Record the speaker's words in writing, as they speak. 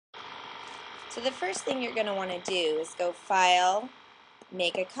So the first thing you're going to want to do is go File,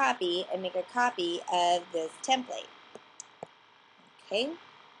 make a copy, and make a copy of this template. Okay?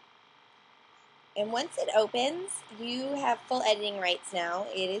 And once it opens, you have full editing rights now.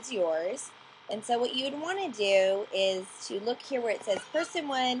 It is yours. And so what you would want to do is to look here where it says person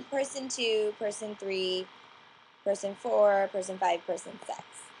 1, person 2, person 3, person 4, person 5, person 6.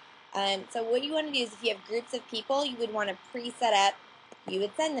 So what you want to do is if you have groups of people you would want to pre-set up, you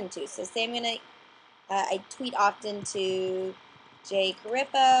would send them to. So say I'm going to, I tweet often to Jay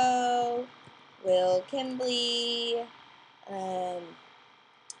Carippo, Will Kimbley,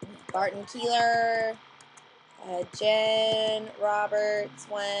 Barton Keeler, Jen Roberts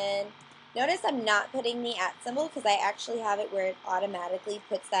one. Notice I'm not putting the @ symbol because I actually have it where it automatically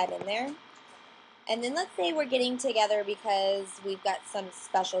puts that in there. And then let's say we're getting together because we've got some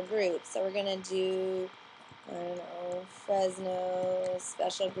special group. So we're going to do, I don't know, Fresno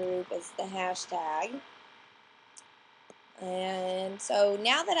special group as the hashtag. And so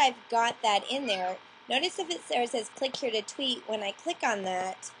now that I've got that in there, notice if it says click here to tweet, when I click on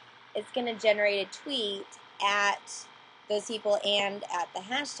that, it's going to generate a tweet at those people and at the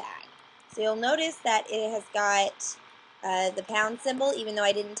hashtag. So you'll notice that it has got the pound symbol even though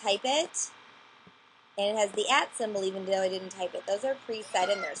I didn't type it. And it has the @ symbol even though I didn't type it. Those are preset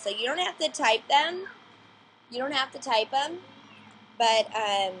in there. So you don't have to type them. You don't have to type them. But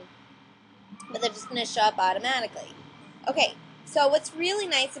they're just going to show up automatically. Okay, so what's really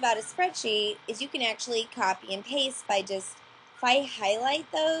nice about a spreadsheet is you can actually copy and paste by just, if I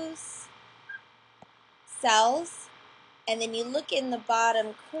highlight those cells, and then you look in the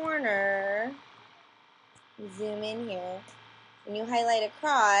bottom corner, zoom in here, and you highlight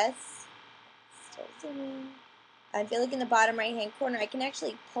across, still zooming, if you look in the bottom right hand corner, I can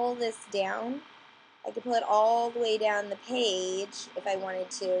actually pull this down. I can pull it all the way down the page if I wanted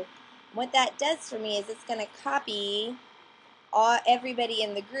to. What that does for me is it's going to copy everybody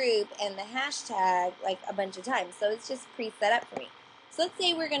in the group and the hashtag like a bunch of times. So it's just pre-set up for me. So let's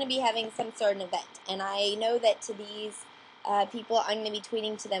say we're going to be having some sort of event, and I know that to these people I'm going to be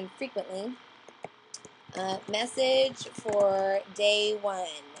tweeting to them frequently. Message for day 1.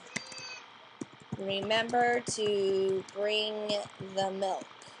 Remember to bring the milk.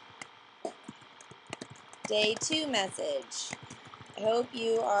 Day 2 message. I hope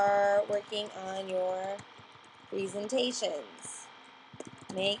you are working on your presentations.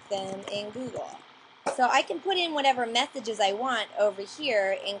 Make them in Google. So I can put in whatever messages I want over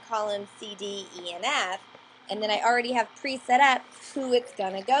here in column C, D, E, and F, and then I already have pre-set up who it's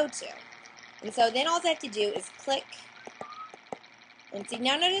going to go to. And so then all I have to do is click and see.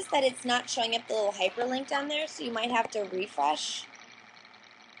 Now notice that it's not showing up the little hyperlink down there, so you might have to refresh.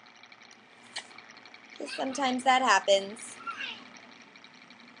 Because sometimes that happens.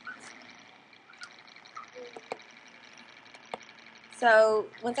 So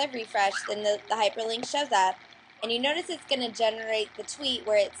once I've refreshed, then the hyperlink shows up, and you notice it's going to generate the tweet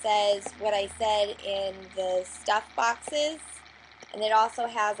where it says what I said in the stuff boxes, and it also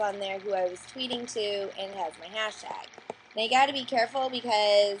has on there who I was tweeting to, and it has my hashtag. Now you got to be careful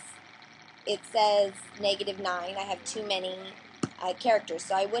because it says -9. I have too many characters,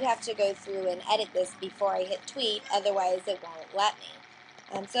 so I would have to go through and edit this before I hit tweet, otherwise it won't let me.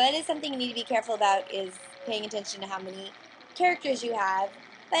 So that is something you need to be careful about, is paying attention to how many characters you have,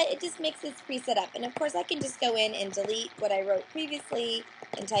 but it just makes this preset up. And of course I can just go in and delete what I wrote previously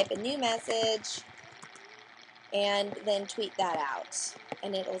and type a new message and then tweet that out,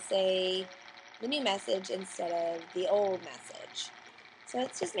 and it'll say the new message instead of the old message. So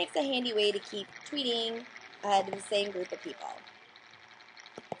it just makes a handy way to keep tweeting to the same group of people.